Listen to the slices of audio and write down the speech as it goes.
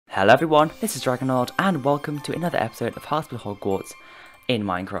Hello everyone, this is Dragonlord and welcome to another episode of Hogwarts in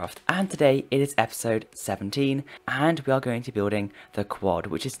Minecraft. And today it is episode 17 and we are going to be building the quad,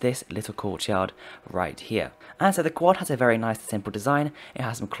 which is this little courtyard right here. And so the quad has a very nice simple design. It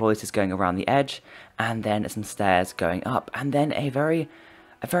has some cloisters going around the edge and then some stairs going up and then a very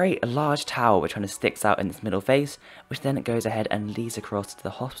large tower which kind of sticks out in its middle face, which then goes ahead and leads across to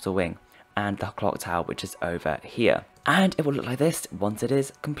the hospital wing and the clock tower, which is over here. And it will look like this once it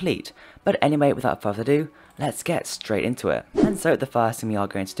is complete. But anyway, without further ado, let's get straight into it. And so the first thing we are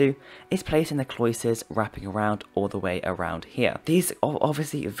going to do is place in the cloisters wrapping around all the way around here. These are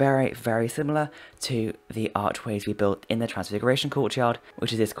obviously very similar to the archways we built in the Transfiguration courtyard,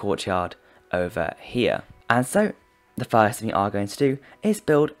 which is this courtyard over here. And so the first thing we are going to do is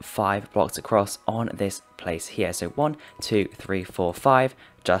build 5 blocks across on this place here. So 1, 2, 3, 4, 5,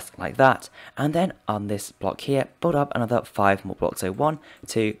 just like that. And then on this block here, build up another 5 more blocks. So 1,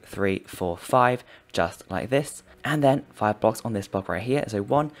 2, 3, 4, 5, just like this. And then 5 blocks on this block right here. So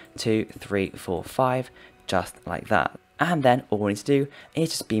 1, 2, 3, 4, 5, just like that. And then all we need to do is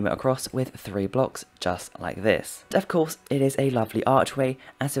just beam it across with 3 blocks just like this. Of course, it is a lovely archway,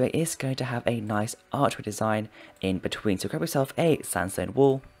 and so it is going to have a nice archway design in between. So grab yourself a sandstone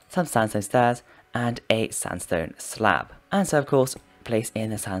wall, some sandstone stairs, and a sandstone slab. And so of course, place in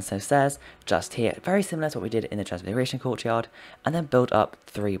the sandstone stairs just here, very similar to what we did in the Transfiguration courtyard, and then build up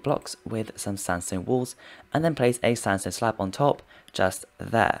 3 blocks with some sandstone walls, and then place a sandstone slab on top just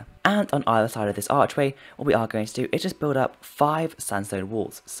there. And on either side of this archway, what we are going to do is just build up 5 sandstone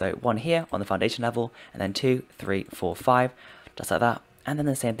walls. So 1 here on the foundation level, and then 2, 3, 4, 5, just like that. And then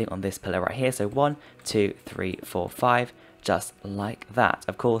the same thing on this pillar right here. So 1, 2, 3, 4, 5, just like that.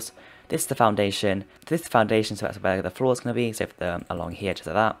 Of course, this is the foundation. This is the foundation, so that's where the floor is going to be. So along here, just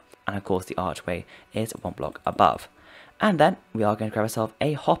like that. And of course, the archway is 1 block above. And then we are going to grab ourselves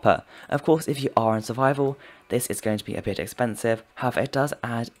a hopper. Of course, if you are in survival, this is going to be a bit expensive. However, it does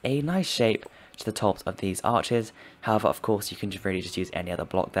add a nice shape to the tops of these arches. However, of course, you can really just use any other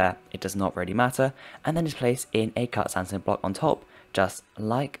block there. It does not really matter. And then just place in a cut sandstone block on top, just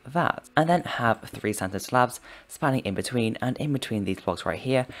like that. And then have 3 sandstone slabs spanning in between, and in between these blocks right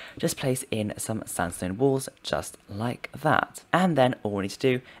here, just place in some sandstone walls, just like that. And then all we need to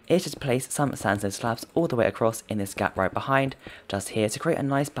do is just place some sandstone slabs all the way across in this gap right behind, just here, to create a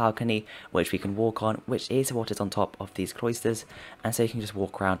nice balcony which we can walk on, which is what is on top of these cloisters. And so you can just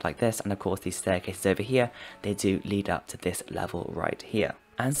walk around like this, and of course these staircases over here, they do lead up to this level right here.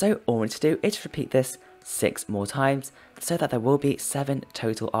 And so all we need to do is just repeat this 6 more times, so that there will be 7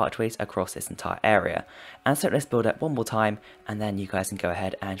 total archways across this entire area. And so let's build it 1 more time, and then you guys can go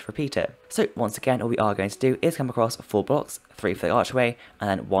ahead and repeat it. So once again, all we are going to do is come across 4 blocks, 3 for the archway, and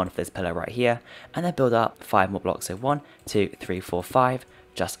then 1 for this pillar right here, and then build up 5 more blocks. So 1, 2, 3, 4, 5,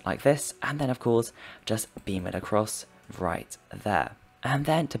 just like this, and then of course just beam it across right there. And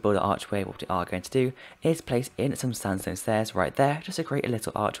then to build an archway, what we are going to do is place in some sandstone stairs right there, just to create a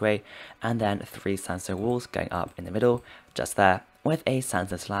little archway, and then 3 sandstone walls going up in the middle, just there, with a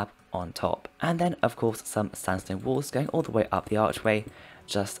sandstone slab on top. And then of course some sandstone walls going all the way up the archway,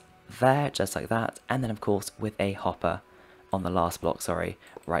 just there, just like that, and then of course with a hopper on the last block,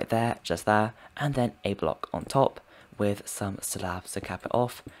 right there, just there, and then a block on top with some slabs to cap it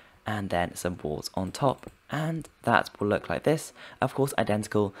off, and then some walls on top, and that will look like this, of course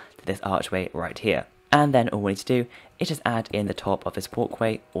identical to this archway right here. And then all we need to do is just add in the top of this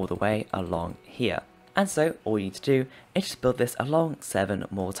walkway all the way along here. And so all you need to do is just build this along 7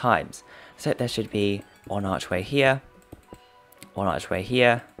 more times. So there should be 1 archway here, 1 archway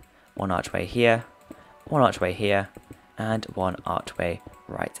here, 1 archway here, 1 archway here, and 1 archway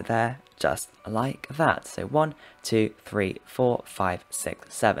right there, just like that. So 1, 2, 3, 4, 5,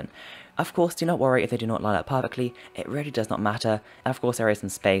 6, 7. Of course, do not worry if they do not line up perfectly, it really does not matter. Of course, there is some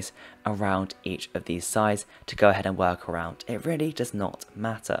space around each of these sides to go ahead and work around. It really does not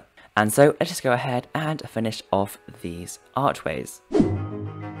matter. And so let's just go ahead and finish off these archways.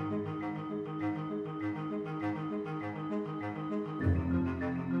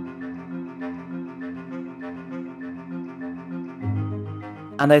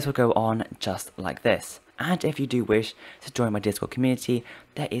 And those will go on just like this. And if you do wish to join my Discord community,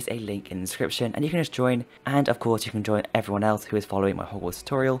 there is a link in the description and you can just join, and of course you can join everyone else who is following my Hogwarts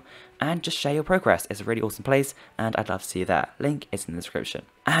tutorial and just share your progress. It's a really awesome place and I'd love to see you there. Link is in the description.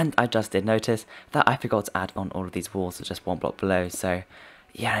 And I just did notice that I forgot to add on all of these walls just 1 block below, so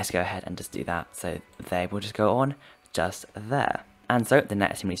yeah, let's go ahead and just do that. So they will just go on just there. And so the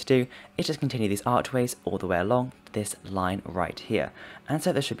next thing we need to do is just continue these archways all the way along this line right here. And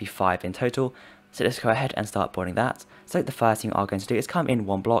so there should be 5 in total. So let's go ahead and start building that. So the first thing we are going to do is come in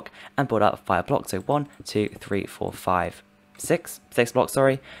 1 block and build up 5 blocks. So 1, 2, 3, 4, 5, 6 blocks,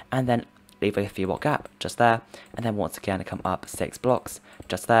 sorry, and then leave a few block gap just there, and then once again come up 6 blocks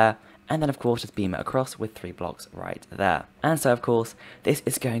just there, and then of course just beam it across with 3 blocks right there. And so of course this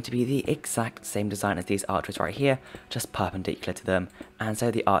is going to be the exact same design as these archways right here, just perpendicular to them, and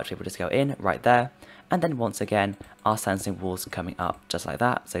so the archway will just go in right there, and then once again our sandstone walls coming up just like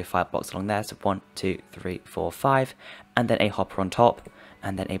that, so 5 blocks along there, so 1, 2, 3, 4, 5, and then a hopper on top,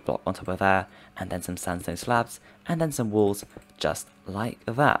 and then a block on top of there, and then some sandstone slabs, and then some walls just like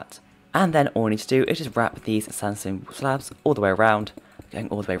that. And then all we need to do is just wrap these sandstone slabs all the way around, going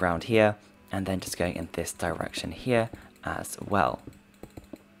all the way around here, and then just going in this direction here as well.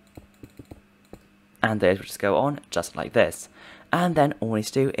 And those will just go on just like this. And then all we need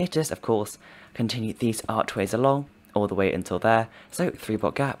to do is just, of course, continue these archways along all the way until there. So 3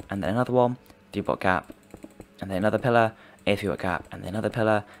 block gap, and then another one, 3 block gap, and then another pillar, a 3 block gap, and then another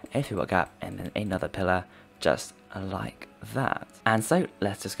pillar, a 3 block gap, and then another pillar, just like that. And so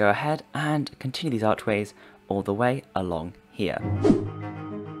let's just go ahead and continue these archways all the way along here.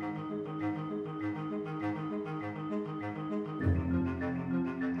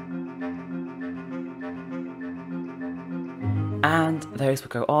 And those will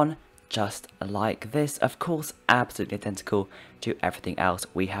go on just like this, of course absolutely identical to everything else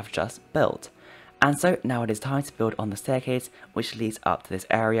we have just built. And so now it is time to build on the staircase which leads up to this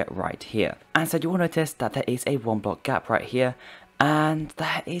area right here. And so you will notice that there is a 1 block gap right here, and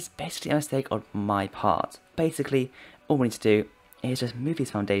that is basically a mistake on my part. Basically all we need to do is just move these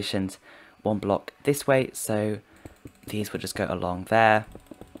foundations 1 block this way, so these will just go along there,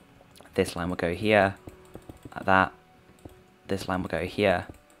 this line will go here, like that, this line will go here,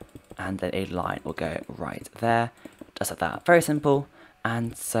 and then a line will go right there, just like that. Very simple.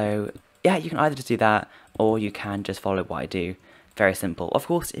 And so yeah, you can either just do that, or you can just follow what I do. Very simple. Of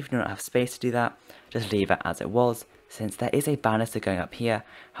course, if you don't have space to do that, just leave it as it was, since there is a banister going up here.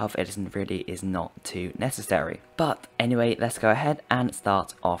 However, it is not too necessary. But anyway, let's go ahead and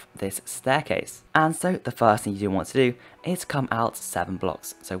start off this staircase. And so the first thing you do want to do is come out 7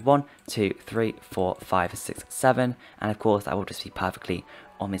 blocks. So 1, 2, 3, 4, 5, 6, 7, and of course that will just be perfectly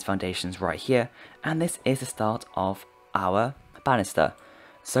on these foundations right here. And this is the start of our banister.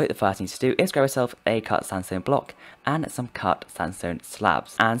 So the first thing to do is grab yourself a cut sandstone block and some cut sandstone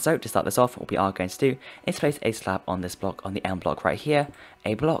slabs. And so to start this off, what we are going to do is place a slab on this block, on the end block right here,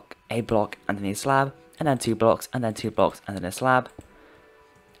 a block, and then a slab, and then 2 blocks, and then 2 blocks, and then a slab,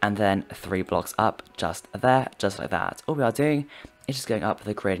 and then 3 blocks up just there, just like that. All we are doing is just going up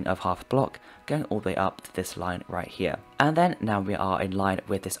the gradient of half a block, going all the way up to this line right here. And then now we are in line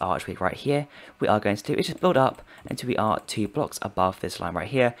with this archway right here, we are going to do is just build up until we are 2 blocks above this line right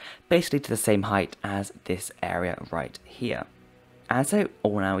here, basically to the same height as this area right here. And so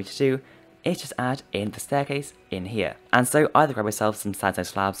all now we need to do is just add in the staircase in here. And so either grab yourself some sandstone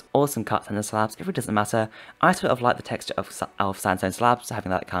slabs or some cut sandstone slabs, if it doesn't matter. I sort of like the texture of sandstone slabs, having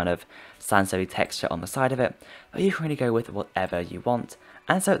that kind of sandstone texture on the side of it, but you can really go with whatever you want.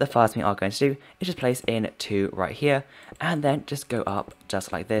 And so the first thing we are going to do is just place in 2 right here, and then just go up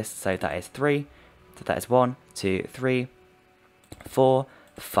just like this. So that is 3, so that is 1, 2, 3, 4,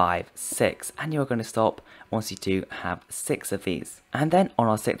 5, 6, and you're going to stop once you do have 6 of these. And then on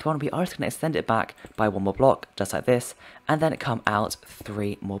our 6th one, we are just going to extend it back by 1 more block, just like this, and then come out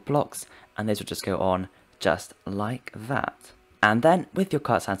 3 more blocks, and these will just go on just like that. And then with your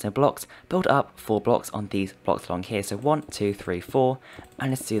cut sandstone blocks, build up 4 blocks on these blocks along here. So 1, 2, 3, 4,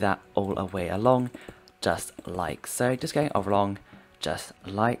 and let's do that all the way along, just like so, just going all along, just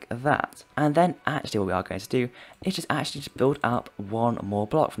like that. And then actually what we are going to do is just build up 1 more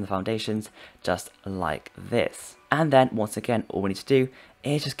block from the foundations, just like this. And then once again, all we need to do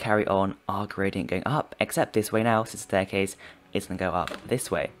is just carry on our gradient going up, except this way now, since the staircase is going to go up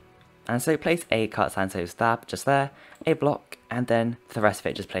this way. And so place a cut sandstone slab just there, a block, and then for the rest of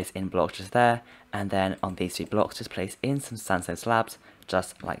it just place in blocks just there, and then on these 2 blocks just place in some sandstone slabs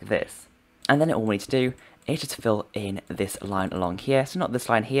just like this. And then all we need to do is just fill in this line along here, so not this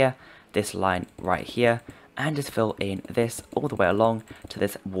line here, this line right here, and just fill in this all the way along to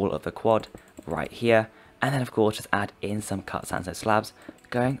this wall of the quad right here, and then of course just add in some cut sandstone slabs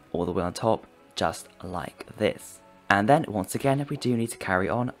going all the way on top just like this. And then once again, we do need to carry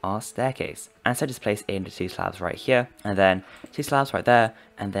on our staircase. And so just place in the 2 slabs right here, and then 2 slabs right there,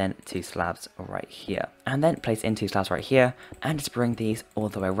 and then 2 slabs right here. And then place in 2 slabs right here, and just bring these all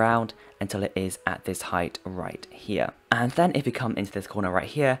the way around until it is at this height right here. And then if you come into this corner right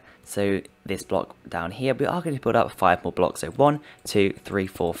here, so this block down here, we are going to build up 5 more blocks. So 1, 2, 3,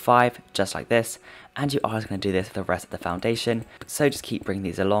 4, 5, just like this. And you are going to do this for the rest of the foundation. So just keep bringing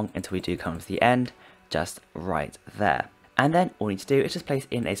these along until we do come to the end, just right there. And then all you need to do is just place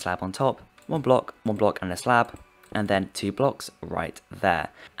in a slab on top, 1 block and a slab, and then 2 blocks right there.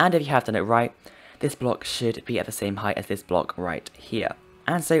 And if you have done it right, this block should be at the same height as this block right here.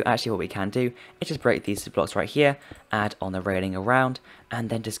 And so actually what we can do is just break these 2 blocks right here, add on the railing around, and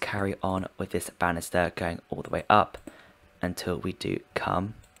then just carry on with this banister going all the way up until we do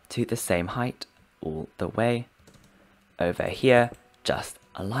come to the same height all the way over here, just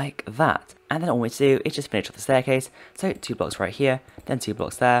like that. And then all we need to do is just finish off the staircase. So 2 blocks right here, then 2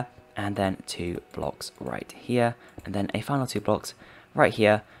 blocks there, and then 2 blocks right here, and then a final 2 blocks right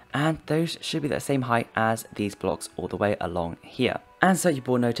here, and those should be the same height as these blocks all the way along here. And so you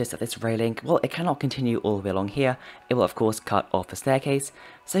will notice that this railing, well, it cannot continue all the way along here. It will of course cut off the staircase.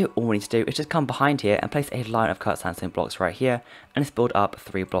 So all we need to do is just come behind here and place a line of cut sandstone blocks right here, and just build up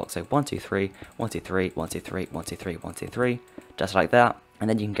 3 blocks. So 1, 2, 3, 1, 2, 3, 1, 2, 3, 1, 2, 3, 1, 2, 3, just like that. And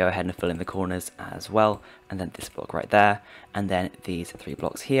then you can go ahead and fill in the corners as well, and then this block right there, and then these 3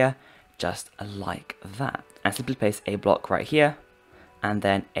 blocks here, just like that. And simply place a block right here, and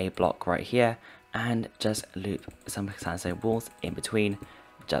then a block right here, and just loop some sandstone walls in between,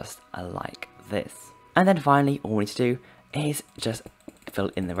 just like this. And then finally, all we need to do is just fill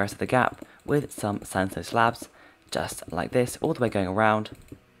in the rest of the gap with some sandstone slabs, just like this, all the way going around.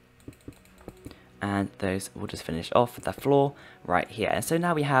 And those will just finish off the floor right here. And so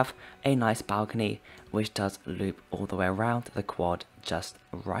now we have a nice balcony which does loop all the way around the quad just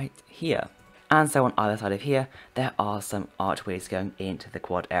right here. And so on either side of here, there are some archways going into the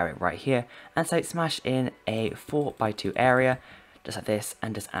quad area right here. And so smash in a 4x2 area, just like this,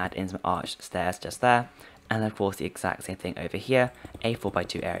 and just add in some arched stairs just there. And of course the exact same thing over here, a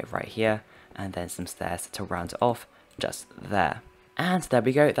 4x2 area right here, and then some stairs to round it off just there. And there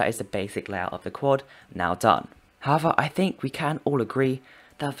we go, that is the basic layout of the quad now done. However, I think we can all agree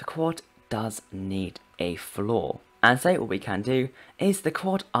that the quad does need a floor. And so what we can do is the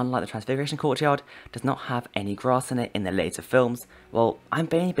quad, unlike the Transfiguration Courtyard, does not have any grass in it in the later films. Well, I'm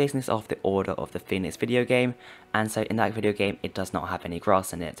mainly basing this off the Order of the Phoenix video game, and so in that video game it does not have any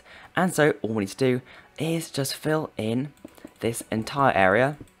grass in it. And so all we need to do is just fill in this entire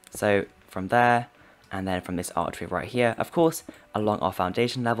area, so from there, and then from this archway right here, of course, along our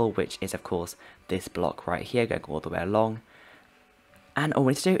foundation level, which is of course this block right here going all the way along. And all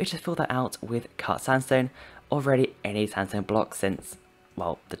we need to do is just fill that out with cut sandstone, already any sandstone block, since,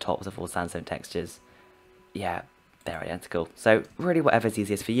 well, the tops of all sandstone textures, yeah, they're identical. So really whatever's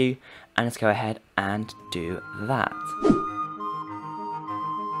easiest for you, and let's go ahead and do that.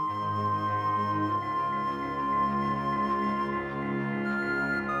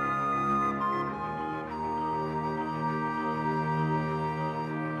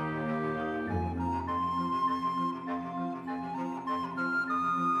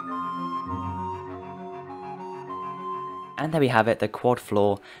 And there we have it, the quad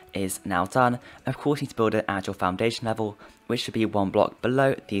floor is now done. Of course you need to build it at your foundation level, which should be 1 block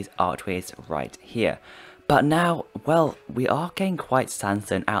below these archways right here. But now, well, we are getting quite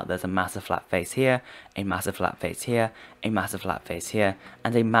sandstone out. There's a massive flat face here, a massive flat face here, a massive flat face here,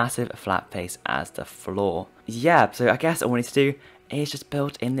 and a massive flat face as the floor. Yeah, so I guess all we need to do is just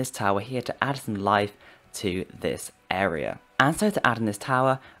build in this tower here to add some life to this area. And so to add in this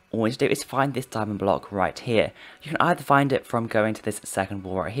tower, all we need to do is find this diamond block right here. You can either find it from going to this second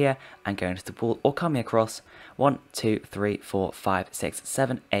wall right here and going to the wall, or coming across 1, 2, 3, 4, 5, 6,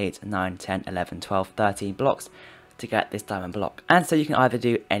 7, 8, 9, 10, 11, 12, 13 blocks to get this diamond block. And so you can either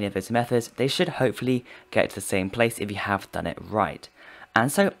do any of those methods. They should hopefully get to the same place if you have done it right.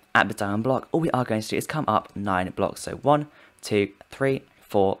 And so at the diamond block, all we are going to do is come up 9 blocks. So 1, 2, 3,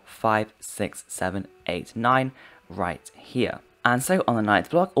 4, 5, 6, 7, 8, 9 right here. And so on the 9th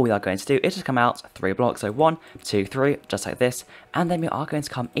block, all we are going to do is just come out 3 blocks, so 1, 2, 3, just like this, and then we are going to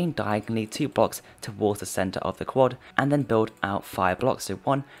come in diagonally 2 blocks towards the center of the quad, and then build out 5 blocks, so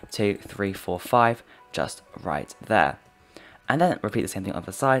 1, 2, 3, 4, 5, just right there. And then repeat the same thing on the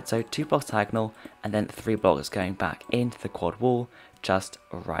other side, so 2 blocks diagonal, and then 3 blocks going back into the quad wall, just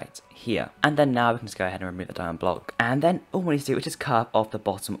right here. And then now we can just go ahead and remove the diamond block. And then all we need to do is just carve off the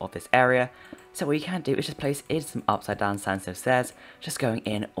bottom of this area. So what you can do is just place in some upside down sandstone stairs, just going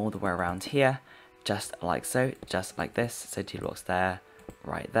in all the way around here, just like so, just like this. So 2 blocks there,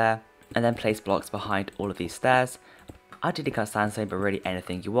 right there. And then place blocks behind all of these stairs. Ideally cut sandstone, but really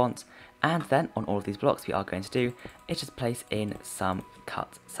anything you want. And then on all of these blocks, we are going to do is just place in some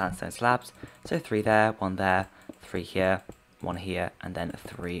cut sandstone slabs. So 3 there, 1 there, 3 here, 1 here, and then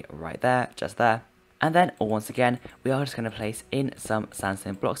 3 right there, just there. And then once again, we are just going to place in some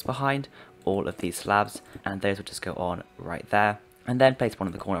sandstone blocks behind all of these slabs, and those will just go on right there. And then place 1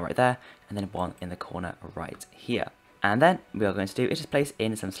 in the corner right there, and then 1 in the corner right here. And then we are going to do is just place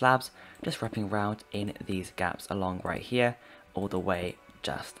in some slabs, just wrapping around in these gaps along right here, all the way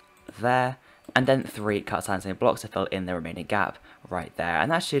just there. And then 3 cut sandstone blocks to fill in the remaining gap right there.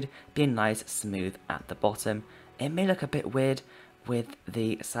 And that should be nice smooth at the bottom. It may look a bit weird with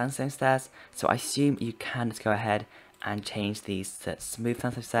the sandstone stairs, so I assume you can just go ahead and change these to smooth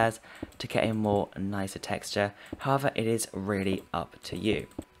sandstone stairs to get a more nicer texture. However, it is really up to you.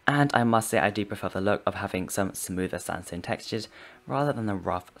 And I must say I do prefer the look of having some smoother sandstone textures rather than the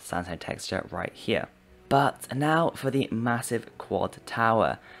rough sandstone texture right here. But now for the massive quad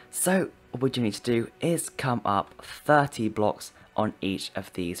tower. So what you need to do is come up 30 blocks on each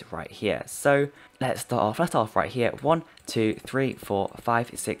of these right here. So let's start off right here. 1, 2, 3, 4,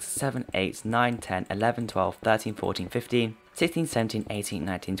 5, 6, 7, 8, 9, 10, 11, 12, 13, 14, 15, 16, 17, 18,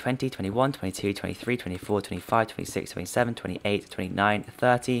 19, 20, 21, 22, 23, 24, 25, 26, 27, 28, 29,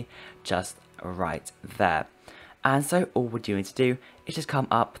 30, just right there. And so all we're doing to do is just come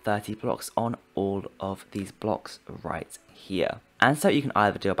up 30 blocks on all of these blocks right here. And so you can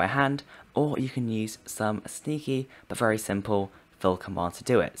either do it by hand, or you can use some sneaky but very simple fill command to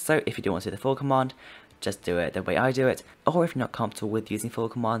do it. So if you do want to do the full command, just do it the way I do it, or if you're not comfortable with using full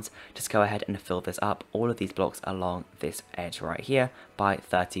commands, just go ahead and fill this up, all of these blocks along this edge right here, by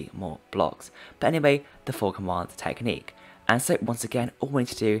 30 more blocks. But anyway, the full command technique. And so once again, all we need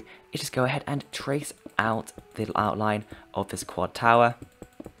to do is just go ahead and trace out the outline of this quad tower.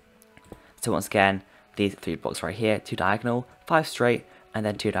 So once again, these 3 blocks right here, 2 diagonal, 5 straight, and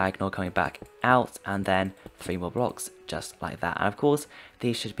then 2 diagonal coming back out, and then 3 more blocks just like that. And of course,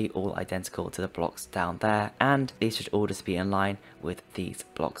 these should be all identical to the blocks down there, and these should all just be in line with these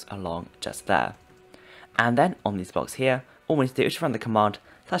blocks along just there. And then on these blocks here, all we need to do is just run the command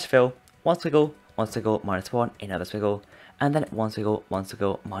 /fill, 1 swiggle, -1, another swiggle, and then 1 swiggle,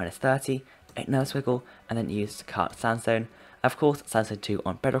 -30, another swiggle, and then use cut sandstone. Of course, sandstone 2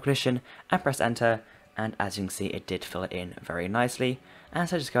 on bedrock condition, and press enter. And as you can see, it did fill it in very nicely. And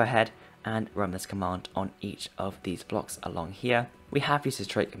so just go ahead and run this command on each of these blocks along here. We have used this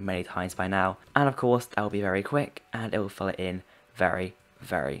trick many times by now, and of course that will be very quick, and it will fill it in very,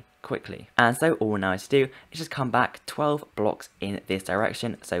 very quickly. And so all we now need to do is just come back 12 blocks in this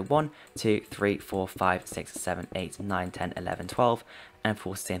direction. So 1, 2, 3, 4, 5, 6, 7, 8, 9, 10, 11, 12. And of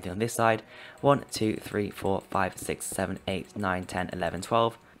course, same thing on this side. 1, 2, 3, 4, 5, 6, 7, 8, 9, 10, 11,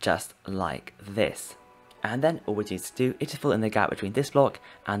 12. Just like this. And then all we need to do is just fill in the gap between this block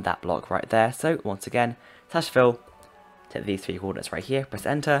and that block right there. So once again, /fill, take these 3 coordinates right here, press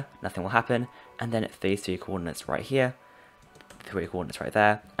enter, nothing will happen. And then these 3 coordinates right here, 3 coordinates right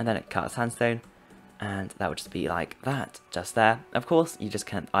there, and then it cut sandstone. And that would just be like that, just there. Of course, you just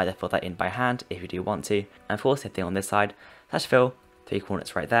can either fill that in by hand if you do want to. And of course, same thing on this side, /fill, 3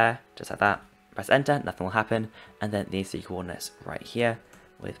 coordinates right there, just like that. Press enter, nothing will happen. And then these 3 coordinates right here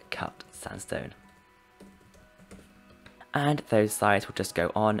with cut sandstone. And those sides will just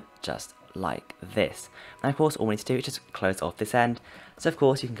go on just like this. And of course, all we need to do is just close off this end. So of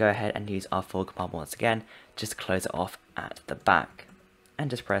course, you can go ahead and use our full command once again, just close it off at the back. And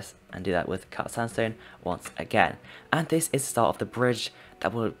just press and do that with cut sandstone once again. And this is the start of the bridge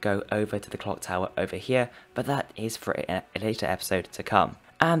that will go over to the clock tower over here, but that is for a later episode to come.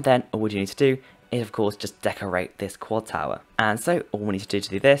 And then all you need to do is of course just decorate this quad tower. And so all we need to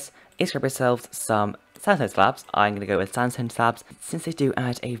do this is grab ourselves some sandstone slabs. I'm going to go with sandstone slabs since they do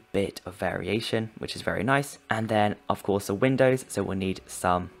add a bit of variation, which is very nice. And then of course the windows, so we'll need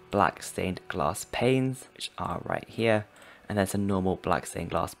some black stained glass panes, which are right here, and then some normal black stained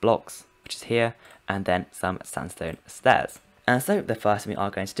glass blocks, which is here, and then some sandstone stairs. And so the first thing we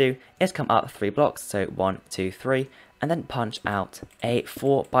are going to do is come up 3 blocks, so 1, 2, 3, and then punch out a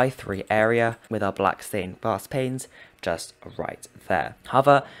 4x3 area with our black stained glass panes just right there.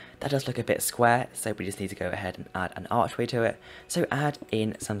 However, that does look a bit square, so we just need to go ahead and add an archway to it. So add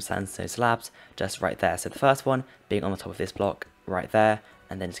in some sandstone slabs just right there. So the first one being on the top of this block right there,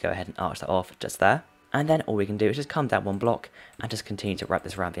 and then just go ahead and arch that off just there. And then all we can do is just come down 1 block and just continue to wrap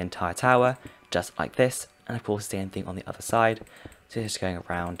this around the entire tower just like this. And of course, the same thing on the other side. So just going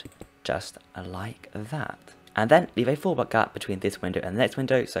around just like that. And then leave a 4 block gap between this window and the next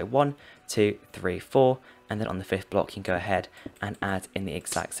window. So 1, 2, 3, 4. And then on the 5th block, you can go ahead and add in the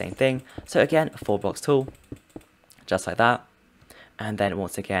exact same thing. So again, 4 blocks tall, just like that. And then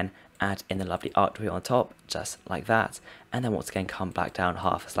once again, add in the lovely archway on top, just like that. And then once again, come back down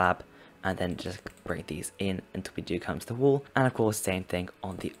half a slab. And then just bring these in until we do come to the wall. And of course, same thing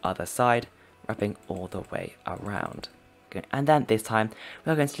on the other side, wrapping all the way around. Good. And then this time,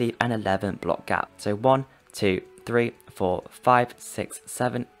 we're going to leave an 11 block gap. So 1, 2, 3, 4, 5, 6,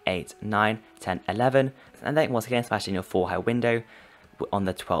 7, 8, 9, 10, 11. And then once again, smash in your 4 high window on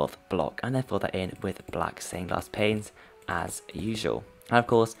the 12th block. And then fill that in with black stained glass panes as usual. And of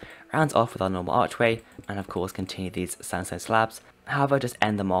course, round off with our normal archway. And of course, continue these sandstone slabs. However, just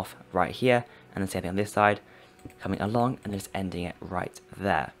end them off right here. And then same thing on this side. Coming along and just ending it right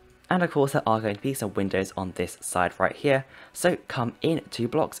there. And of course, there are going to be some windows on this side right here. So come in 2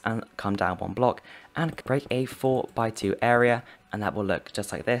 blocks and come down 1 block and break a 4x2 area, and that will look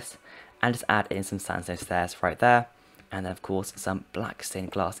just like this. And just add in some sandstone stairs right there, and then of course some black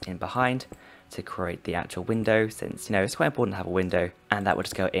stained glass in behind to create the actual window, since you know it's quite important to have a window. And that will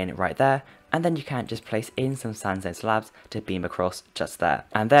just go in right there, and then you can just place in some sandstone slabs to beam across just there.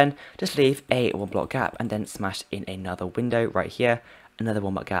 And then just leave a 1 block gap and then smash in another window right here. Another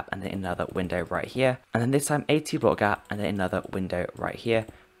 1 block gap and then another window right here, and then this time a 2 block gap and then another window right here,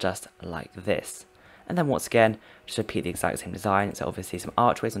 just like this. And then once again, just repeat the exact same design. So obviously some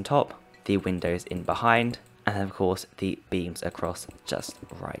archways on top, the windows in behind, and then of course the beams across just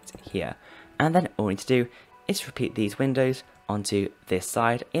right here. And then all we need to do is repeat these windows onto this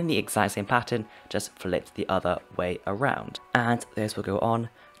side in the exact same pattern, just flip the other way around. And this will go on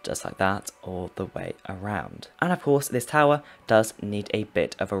just like that all the way around. And of course, this tower does need a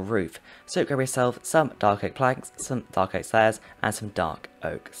bit of a roof. So grab yourself some dark oak planks, some dark oak stairs, and some dark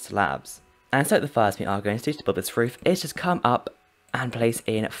oak slabs. And so the first thing we are going to do to build this roof is just come up and place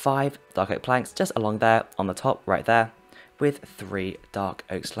in 5 dark oak planks just along there on the top right there, with 3 dark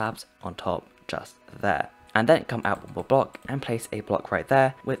oak slabs on top just there. And then come out 1 more block and place a block right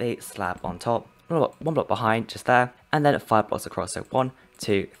there with a slab on top, 1 block behind just there, and then 5 blocks across. So 1,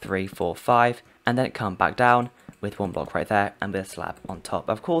 2, 3, 4, 5, and then come back down with 1 block right there and with a slab on top.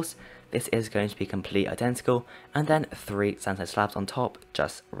 Of course, this is going to be completely identical, and then 3 sandstone slabs on top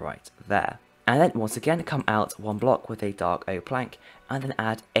just right there. And then once again come out 1 block with a dark oak plank and then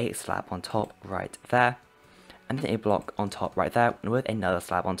add a slab on top right there, and then a block on top right there with another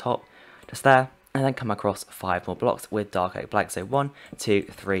slab on top just there, and then come across 5 more blocks with dark oak planks. So 1, 2,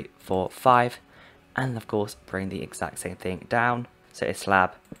 3, 4, 5, and of course bring the exact same thing down. So a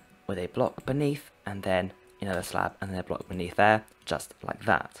slab with a block beneath, and then another slab and then a block beneath there, just like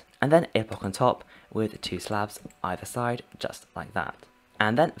that. And then a block on top with 2 slabs either side, just like that.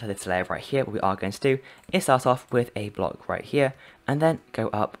 And then for this layer right here, what we are going to do is start off with a block right here, and then go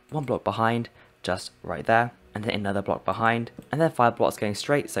up 1 block behind, just right there, and then another block behind, and then 5 blocks going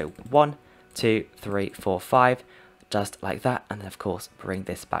straight. So 1, 2, 3, 4, 5, just like that. And then of course bring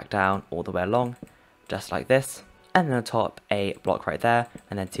this back down all the way along, just like this. And then on top a block right there,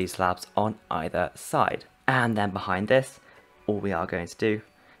 and then 2 slabs on either side. And then behind this, all we are going to do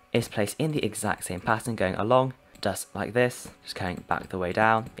is place in the exact same pattern going along, just like this, just going back the way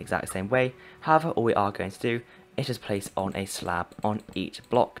down, exact same way. However, all we are going to do is just place on a slab on each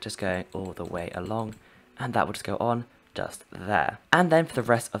block, just going all the way along, and that will just go on just there. And then for the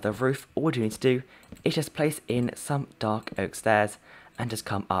rest of the roof, all we do need to do is just place in some dark oak stairs and just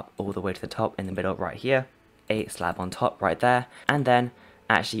come up all the way to the top in the middle right here, a slab on top right there, and then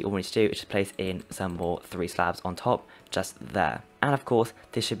actually all we need to do is just place in some more 3 slabs on top just there. And of course,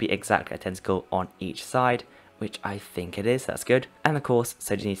 this should be exactly identical on each side, which I think it is. That's good. And of course,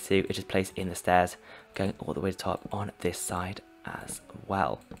 so what you need to do is just place in the stairs going all the way to the top on this side as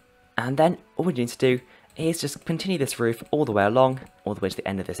well. And then all we need to do is just continue this roof all the way along, all the way to the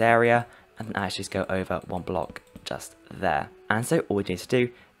end of this area, and then actually just go over 1 block just there. And so all we need to do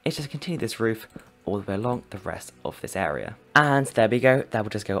is just continue this roof all the way along the rest of this area. And there we go. That will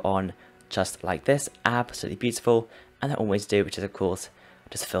just go on just like this. Absolutely beautiful. And then all we need to do, which is of course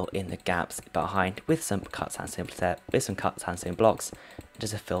just fill in the gaps behind with some cut sandstone blocks,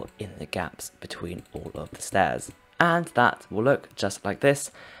 just to fill in the gaps between all of the stairs. And that will look just like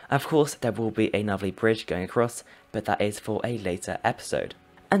this. Of course, there will be a lovely bridge going across, but that is for a later episode.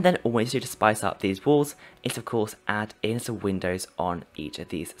 And then all we need to do to spice up these walls is of course add in some windows on each of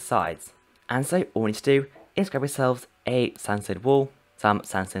these sides. And so all we need to do is grab yourselves a sandstone wall, some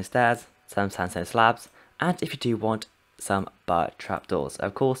sandstone stairs, some sandstone slabs, and if you do want, some bird trapdoors.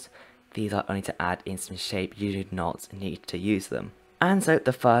 Of course, these are only to add in some shape, you do not need to use them. And so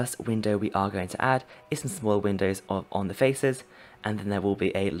the first window we are going to add is some small windows on the faces, and then there will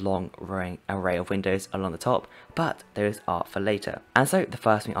be a long array of windows along the top, but those are for later. And so the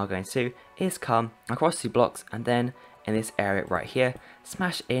first thing we are going to do is come across 2 blocks, and then in this area right here,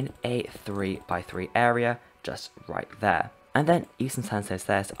 smash in a 3x3 area just right there. And then use some sandstone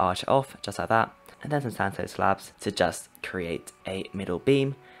stairs to arch it off, just like that, and then some sandstone slabs to just create a middle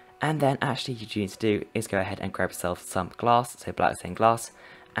beam. And then actually what you need to do is go ahead and grab yourself some glass, so black stained glass,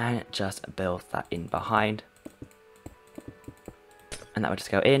 and just build that in behind. And that would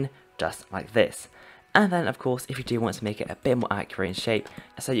just go in just like this. And then of course, if you do want to make it a bit more accurate in shape,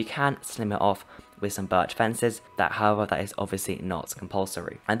 so you can slim it off with some birch fences, however that is obviously not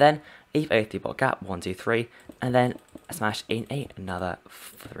compulsory. And then leave a 3-block gap, 1, 2, 3, and then smash in another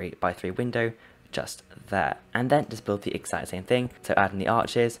 3x3 window just there. And then just build the exact same thing, so add in the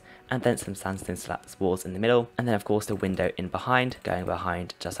arches, and then some sandstone slabs walls in the middle, and then of course the window in behind, going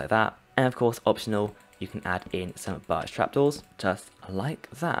behind just like that. And of course optional, you can add in some birch trapdoors, just like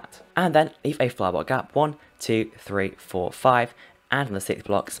that. And then leave a 5-block gap, 1, 2, 3, 4, 5, and on the 6th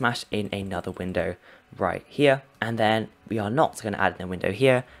block, smash in another window right here. And then we are not going to add in a window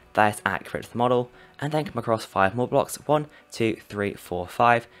here, that is accurate to the model. And then come across 5 more blocks, 1, 2, 3, 4,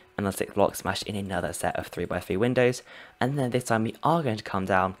 5, and on the 6th block, smash in another set of 3x3 windows. And then this time we are going to come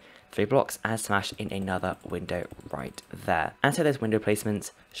down 3 blocks and smash in another window right there. And so those window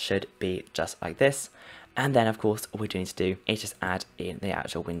placements should be just like this. And then of course all we do need to do is just add in the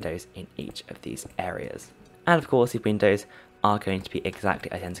actual windows in each of these areas. And of course these windows are going to be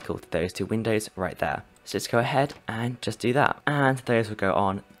exactly identical to those 2 windows right there. So just go ahead and just do that. And those will go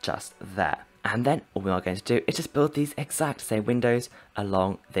on just there. And then all we are going to do is just build these exact same windows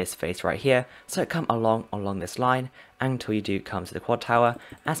along this face right here. So come along this line until you do come to the quad tower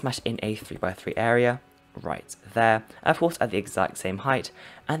and smash in a 3x3 area right there. Of course at the exact same height,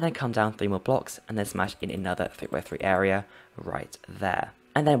 and then come down 3 more blocks and then smash in another 3x3 area right there.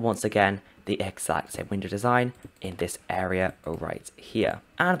 And then once again the exact same window design in this area right here.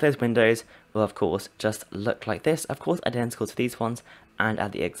 And those windows will of course just look like this, of course identical to these ones and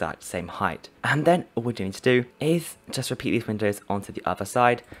at the exact same height. And then all we're going to do is just repeat these windows onto the other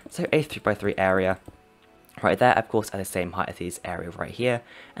side, so a 3x3 area right there, of course at the same height as these area right here,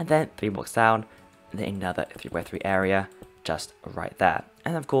 and then 3 blocks down, and then another 3x3 area just right there.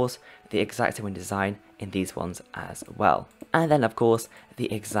 And of course the exact same window design in these ones as well. And then of course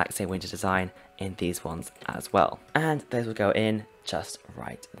the exact same window design in these ones as well. And those will go in just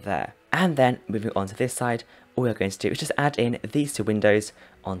right there. And then moving on to this side, all we're going to do is just add in these 2 windows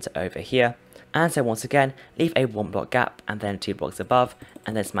onto over here. And so once again, leave a 1-block gap and then 2 blocks above,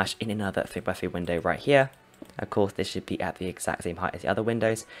 and then smash in another 3x3 window right here. Of course, this should be at the exact same height as the other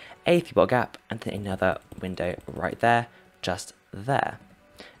windows. A 3-block gap and then another window right there, just there.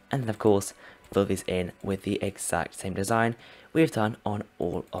 And then of course, fill these in with the exact same design we've done on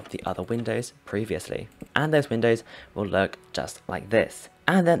all of the other windows previously. And those windows will look just like this.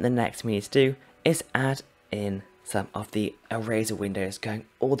 And then the next we need to do is add in some of the arrays of windows going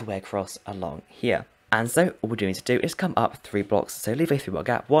all the way across along here. And so all we're doing to do is come up 3 blocks, so leave a 3-block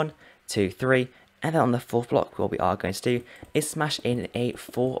gap, 1, 2, 3, and then on the 4th block what we are going to do is smash in a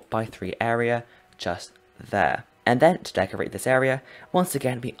 4x3 area just there. And then to decorate this area, once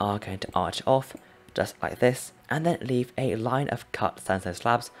again we are going to arch off just like this, and then leave a line of cut sandstone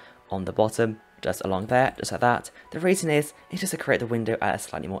slabs on the bottom just along there, just like that. The reason is just to create the window at a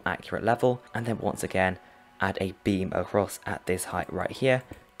slightly more accurate level, and then once again add a beam across at this height right here,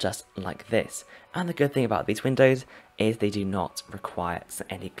 just like this. And the good thing about these windows is they do not require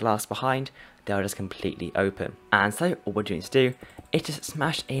any glass behind, they are just completely open. And so all we're doing to do is just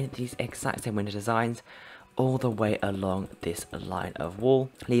smash in these exact same window designs all the way along this line of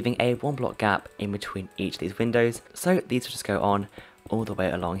wall, leaving a 1-block gap in between each of these windows. So these will just go on all the way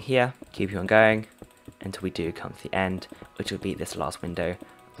along here, keep on going until we do come to the end, which will be this last window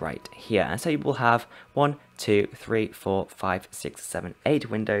right here. And so you will have 1, 2, 3, 4, 5, 6, 7, 8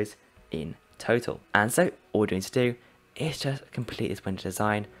 windows in total. And so all we're doing to do is just complete this window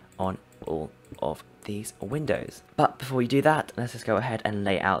design on all of these windows. But before we do that, let's just go ahead and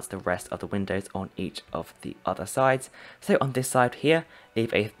lay out the rest of the windows on each of the other sides. So on this side here,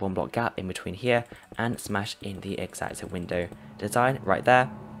 leave a 1-block gap in between here and smash in the exact window design right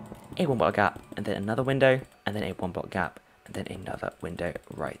there. A 1-block gap and then another window, and then a 1-block gap and then another window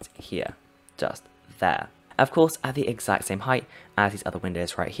right here, just there. Of course at the exact same height as these other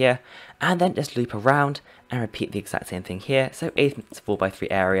windows right here, and then just loop around and repeat the exact same thing here. So a 4x3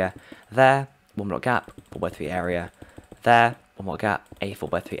 area there, 1-block gap, 4x3 area there, 1-block gap, a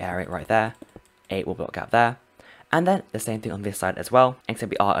 4x3 area right there, a 1-block gap there. And then the same thing on this side as well, except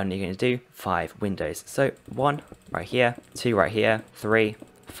we are only going to do 5 windows. So 1 right here, 2 right here, 3,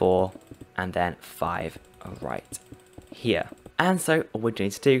 4, and then 5 right here. And so all we're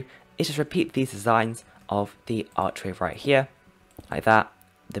going to do is just repeat these designs of the archway right here, like that,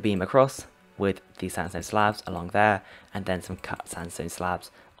 the beam across with the sandstone slabs along there, and then some cut sandstone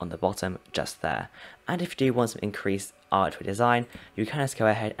slabs on the bottom just there. And if you do want some increased archway design, you can just go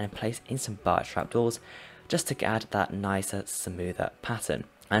ahead and place in some birch trapdoors just to add that nicer, smoother pattern.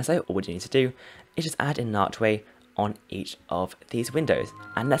 And so all we need to do is just add in an archway on each of these windows.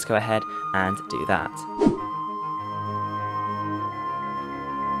 And let's go ahead and do that.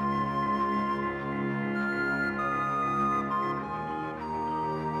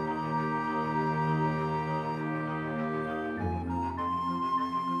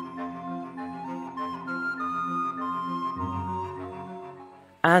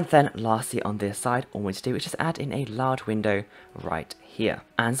 And then lastly on this side, all we need to do is just add in a large window right here.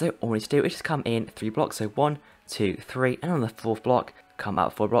 And so all we need to do is just come in 3 blocks, so 1, 2, 3, and on the 4th block, come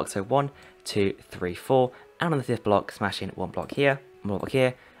out 4 blocks, so 1, 2, 3, 4, and on the 5th block, smash in 1 block here, 1 block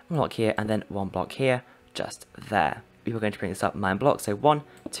here, 1 block here, and then 1 block here, just there. We were going to bring this up 9 blocks, so 1,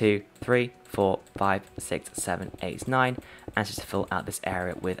 2, 3, 4, 5, 6, 7, 8, 9, and just fill out this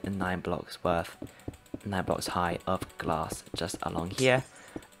area with 9 blocks worth, 9 blocks high of glass just along here.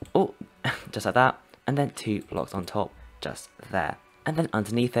 Oh, just like that, and then 2 blocks on top, just there. And then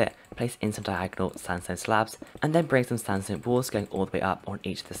underneath it, place in some diagonal sandstone slabs, and then bring some sandstone walls going all the way up on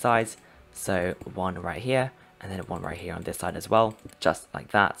each of the sides. So 1 right here, and then 1 right here on this side as well, just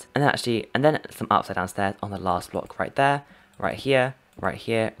like that. And then some upside down stairs on the last block right there, right here, right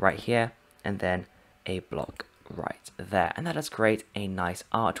here, right here, and then a block right there. And that does create a nice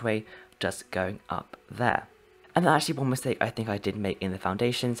archway just going up there. And then actually one mistake I think I did make in the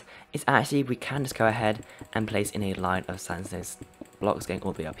foundations is actually we can just go ahead and place in a line of sandstone blocks going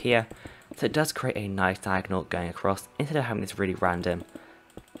all the way up here. So it does create a nice diagonal going across instead of having this really random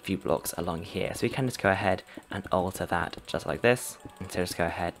few blocks along here. So we can just go ahead and alter that just like this. And so just go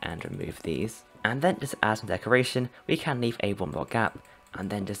ahead and remove these. And then just add some decoration, we can leave a 1 block gap and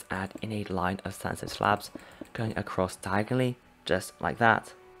then just add in a line of sandstone slabs going across diagonally just like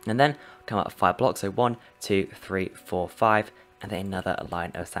that. And then come up 5 blocks, so 1, 2, 3, 4, 5, and then another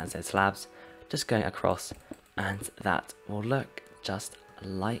line of sandstone slabs just going across, and that will look just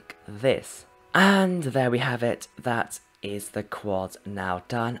like this. And there we have it. That is the quad now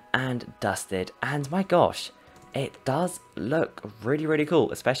done and dusted, and my gosh, it does look really, really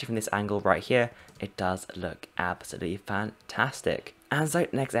cool, especially from this angle right here. It does look absolutely fantastic. And so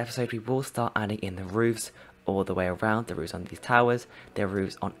next episode we will start adding in the roofs all the way around, the roofs on these towers, the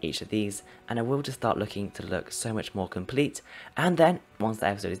roofs on each of these, and it will just start looking to look so much more complete. And then once the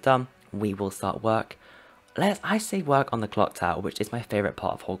episode is done, we will start work. I say work on the clock tower, which is my favourite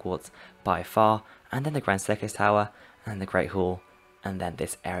part of Hogwarts by far, and then the Grand Staircase Tower, and the Great Hall, and then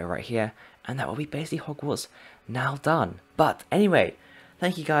this area right here, and that will be basically Hogwarts now done. But anyway,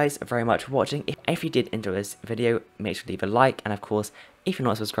 thank you guys very much for watching. If you did enjoy this video, make sure to leave a like, and of course, if you're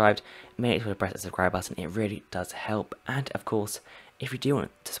not subscribed, make sure to press the subscribe button, it really does help. And of course, if you do want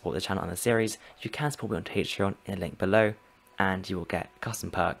to support the channel on the series, you can support me on Patreon in the link below, and you will get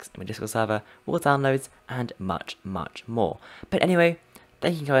custom perks in my Discord server, more downloads, and much, much more. But anyway,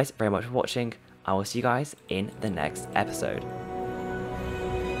 thank you guys very much for watching. I will see you guys in the next episode.